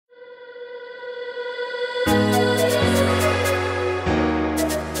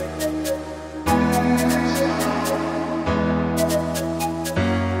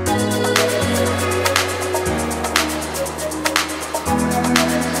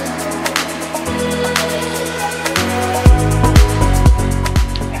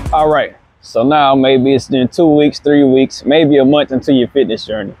All right, so now maybe it's in 2 weeks, 3 weeks, maybe a month into your fitness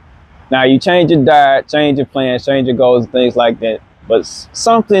journey. Now you change your diet, change your plans, change your goals, and things like that, but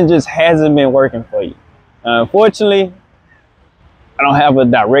something just hasn't been working for you. Unfortunately, I don't have a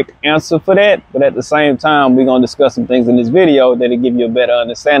direct answer for that, but at the same time, we're gonna discuss some things in this video that'll give you a better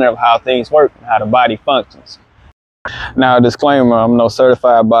understanding of how things work and how the body functions. Now, disclaimer, I'm no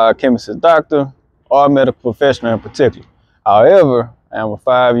certified biochemist, doctor, or medical professional in particular. However, I am a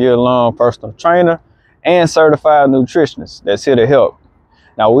 5-year-long personal trainer and certified nutritionist that's here to help.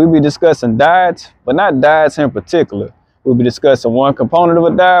 Now, we'll be discussing diets, but not diets in particular. We'll be discussing one component of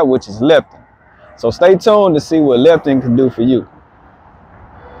a diet, which is leptin. So stay tuned to see what leptin can do for you.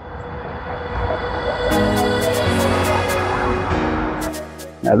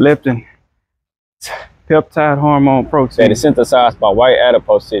 Now, leptin is peptide hormone protein that is synthesized by white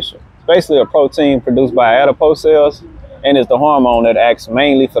adipose tissue. It's basically a protein produced by adipose cells, and it's the hormone that acts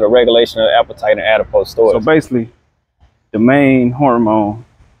mainly for the regulation of appetite and adipose storage. So basically, the main hormone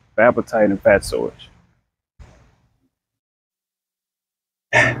for appetite and fat storage.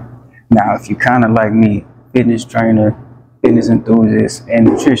 Now, if you kind of like me, fitness trainer, fitness enthusiast, and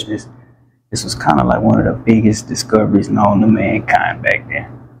nutritionist, this was kind of like one of the biggest discoveries known to mankind back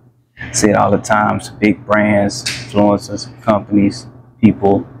then. I see it all the time, big brands, influencers, companies,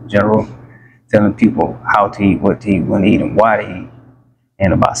 people in general, telling people how to eat, what to eat, when to eat, and why to eat.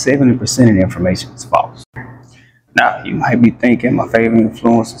 And about 70% of the information is false. Now, you might be thinking, my favorite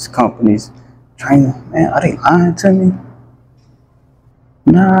influencers, companies, trainer, man, are they lying to me?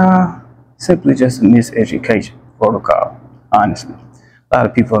 Nah, simply just a miseducation protocol, honestly. A lot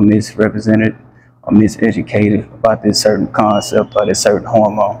of people are misrepresented or miseducated about this certain concept or this certain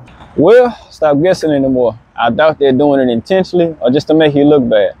hormone. Well, stop guessing anymore. I doubt they're doing it intentionally or just to make you look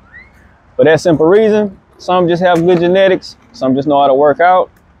bad. For that simple reason, some just have good genetics, some just know how to work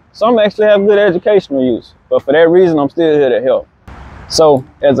out, some actually have good educational use. But for that reason, I'm still here to help. So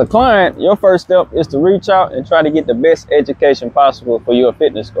as a client, your first step is to reach out and try to get the best education possible for your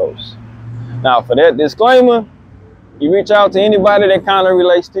fitness goals. Now, for that disclaimer, you reach out to anybody that kind of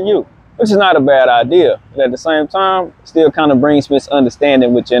relates to you, which is not a bad idea. But at the same time, it still kind of brings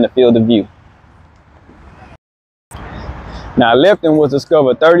misunderstanding within the field of view. Now, leptin was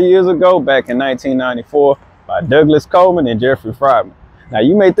discovered 30 years ago, back in 1994, by Douglas Coleman and Jeffrey Friedman. Now,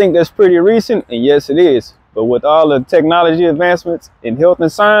 you may think that's pretty recent, and yes, it is. But with all the technology advancements in health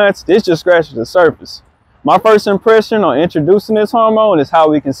and science, this just scratches the surface. My first impression on introducing this hormone is how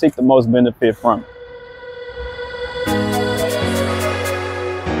we can seek the most benefit from it.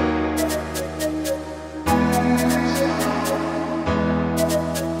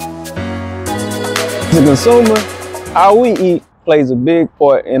 As a consumer, how we eat plays a big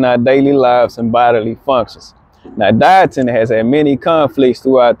part in our daily lives and bodily functions. Now, dieting has had many conflicts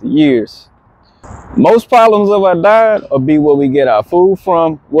throughout the years. Most problems of our diet will be where we get our food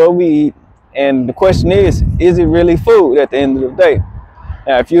from, what we eat, and the question is it really food at the end of the day?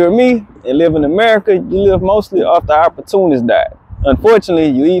 Now, if you're me and live in America, you live mostly off the opportunist diet. Unfortunately,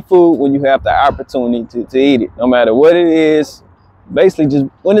 you eat food when you have the opportunity to eat it, no matter what it is, basically just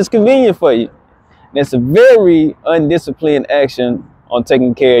when it's convenient for you. That's a very undisciplined action on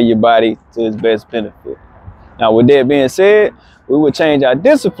taking care of your body to its best benefit. Now, with that being said, we will change our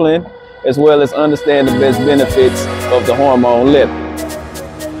discipline as well as understand the best benefits of the hormone leptin.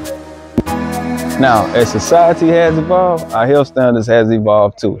 Now, as society has evolved, our health standards has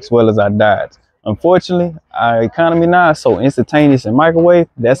evolved too, as well as our diets. Unfortunately, our economy now is so instantaneous and microwave,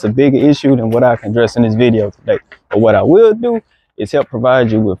 that's a bigger issue than what I can address in this video today. But what I will do is help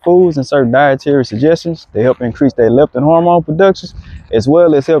provide you with foods and certain dietary suggestions to help increase that leptin hormone production, as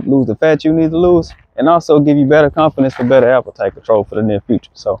well as help lose the fat you need to lose, and also give you better confidence for better appetite control for the near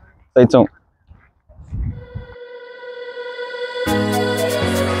future. So stay tuned.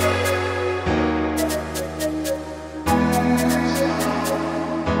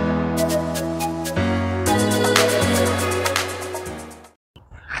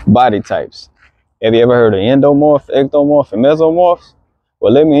 Body types. Have you ever heard of endomorph, ectomorph, and mesomorphs?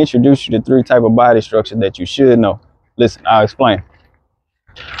 Well, let me introduce you to 3 types of body structure that you should know. Listen, I'll explain.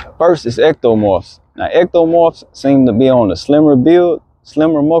 First is ectomorphs. Now, ectomorphs seem to be on a slimmer build,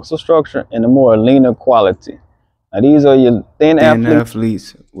 slimmer muscle structure, and a more leaner quality. Now, these are your thin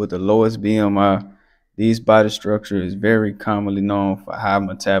athletes with the lowest BMI. These body structure is very commonly known for high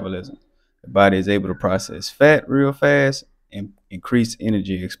metabolism. The body is able to process fat real fast and increase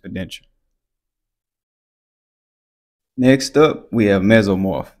energy expenditure. Next up, we have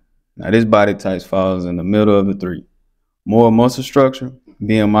mesomorph. Now, this body type falls in the middle of the 3. More muscle structure,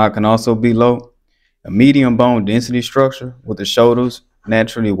 BMI can also be low. A medium bone density structure with the shoulders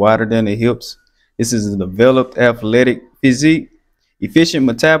naturally wider than the hips. This is a developed athletic physique. Efficient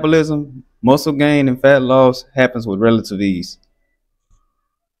metabolism, muscle gain, and fat loss happens with relative ease.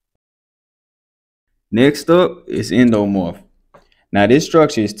 Next up is endomorph. Now this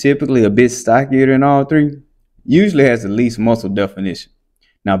structure is typically a bit stockier than all three, usually has the least muscle definition.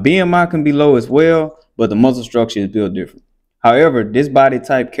 Now BMI can be low as well, but the muscle structure is built different. However, this body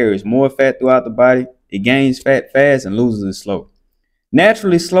type carries more fat throughout the body, it gains fat fast and loses it slow.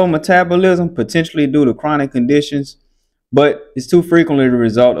 Naturally slow metabolism, potentially due to chronic conditions, but it's too frequently the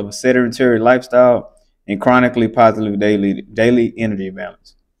result of a sedentary lifestyle and chronically positive daily energy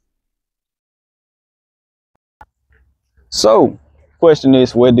balance. So, question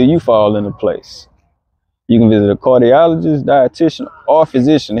is, where do you fall into place? You can visit a cardiologist, dietitian, or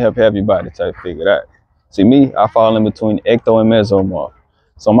physician to help have your body type figured out. See me, I fall in between ecto and mesomorph.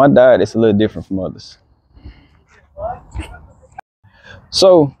 So my diet is a little different from others.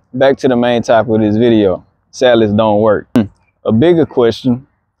 So, back to the main topic of this video. Salads don't work. A bigger question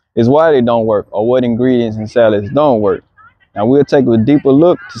is why they don't work, or what ingredients in salads don't work. Now we'll take a deeper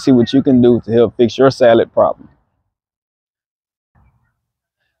look to see what you can do to help fix your salad problem.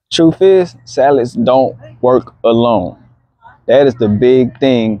 Truth is, salads don't work alone. That is the big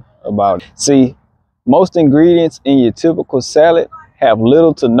thing about it. See, most ingredients in your typical salad have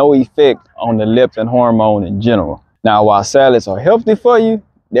little to no effect on the leptin hormone in general. Now, while salads are healthy for you,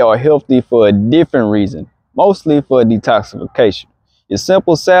 they are healthy for a different reason, mostly for detoxification. Your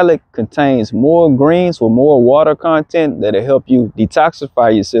simple salad contains more greens with more water content that'll help you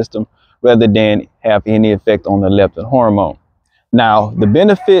detoxify your system rather than have any effect on the leptin hormone. Now, the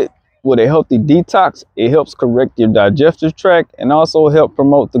benefit with a healthy detox, it helps correct your digestive tract and also help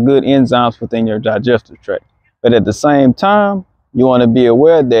promote the good enzymes within your digestive tract. But at the same time, you want to be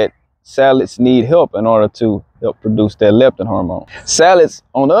aware that salads need help in order to help produce that leptin hormone. Salads,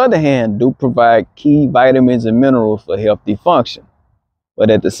 on the other hand, do provide key vitamins and minerals for healthy function. But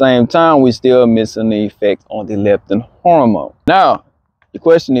at the same time, we're still missing the effect on the leptin hormone. Now, the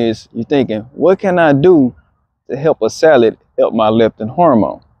question is, you're thinking, what can I do to help a salad help my leptin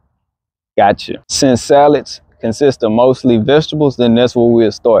hormone? Gotcha. Since salads consist of mostly vegetables, then that's where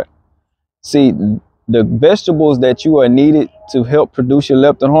we'll start. See, the vegetables that you are needed to help produce your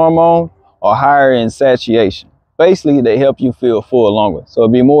leptin hormone are higher in satiation. Basically, they help you feel full longer. So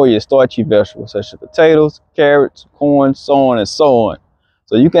it'll be more your starchy vegetables such as potatoes, carrots, corn, so on and so on.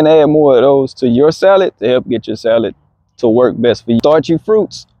 So you can add more of those to your salad to help get your salad to work best for you. Starchy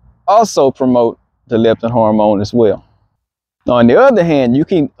fruits also promote the leptin hormone as well. Now, on the other hand, you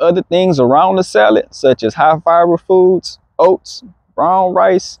can eat other things around the salad, such as high fiber foods, oats, brown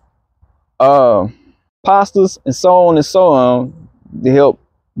rice, pastas, and so on to help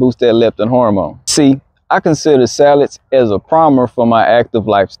boost that leptin hormone. See, I consider salads as a primer for my active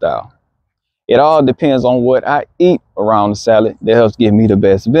lifestyle. It all depends on what I eat around the salad that helps give me the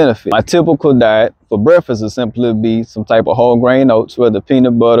best benefit. My typical diet for breakfast would simply be some type of whole grain oats, whether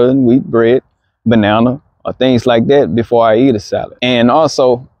peanut butter and wheat bread, banana, or things like that before I eat a salad. And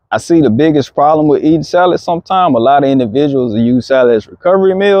also, I see the biggest problem with eating salad sometimes. A lot of individuals use salad as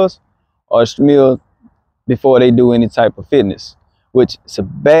recovery meals or meals before they do any type of fitness, which is a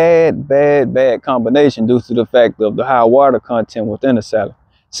bad combination due to the fact of the high water content within the salad.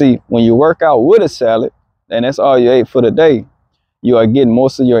 See, when you work out with a salad, and that's all you ate for the day, you are getting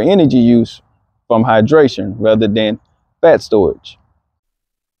most of your energy use from hydration rather than fat storage.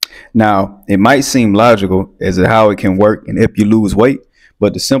 Now, it might seem logical as to how it can work and help you lose weight,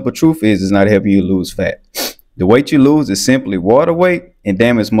 but the simple truth is it's not helping you lose fat. The weight you lose is simply water weight and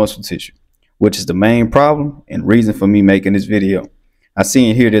damaged muscle tissue, which is the main problem and reason for me making this video. I see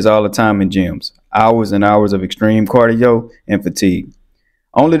and hear this all the time in gyms, hours and hours of extreme cardio and fatigue,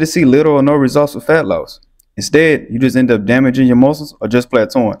 only to see little or no results with fat loss. Instead, you just end up damaging your muscles or just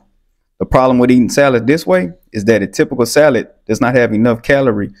plateauing. The problem with eating salad this way is that a typical salad does not have enough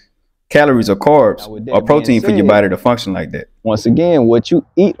calories or carbs or protein for your body to function like that. Once again, what you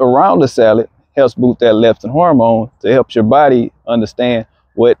eat around the salad helps boost that leptin hormone to help your body understand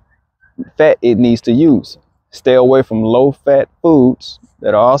what fat it needs to use. Stay away from low-fat foods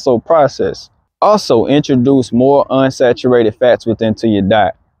that are also processed. Also, introduce more unsaturated fats within your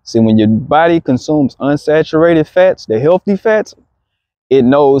diet. See, when your body consumes unsaturated fats, the healthy fats, it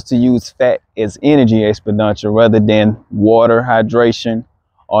knows to use fat as energy expenditure rather than water, hydration,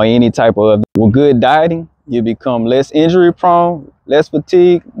 or any type of. With good dieting, you become less injury prone, less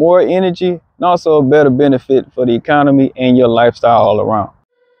fatigue, more energy, and also a better benefit for the economy and your lifestyle all around.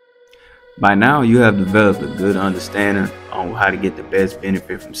 By now, you have developed a good understanding on how to get the best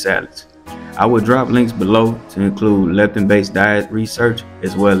benefit from salads. I will drop links below to include leptin-based diet research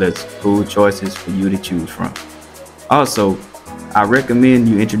as well as food choices for you to choose from. Also, I recommend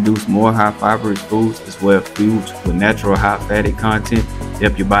you introduce more high fibrous foods as well as foods with natural high fatty content to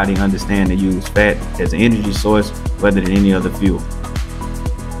help your body understand and use fat as an energy source rather than any other fuel.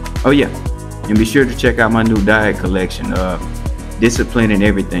 Oh yeah, and be sure to check out my new diet collection, Discipline in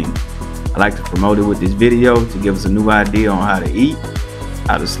Everything. I like to promote it with this video to give us a new idea on how to eat,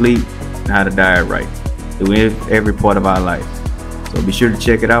 how to sleep, and how to diet right through every part of our life. So be sure to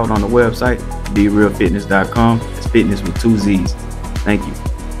check it out on the website, BeRealFitness.com. It's fitness with 2 Z's. Thank you.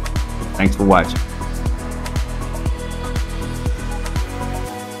 Thanks for watching.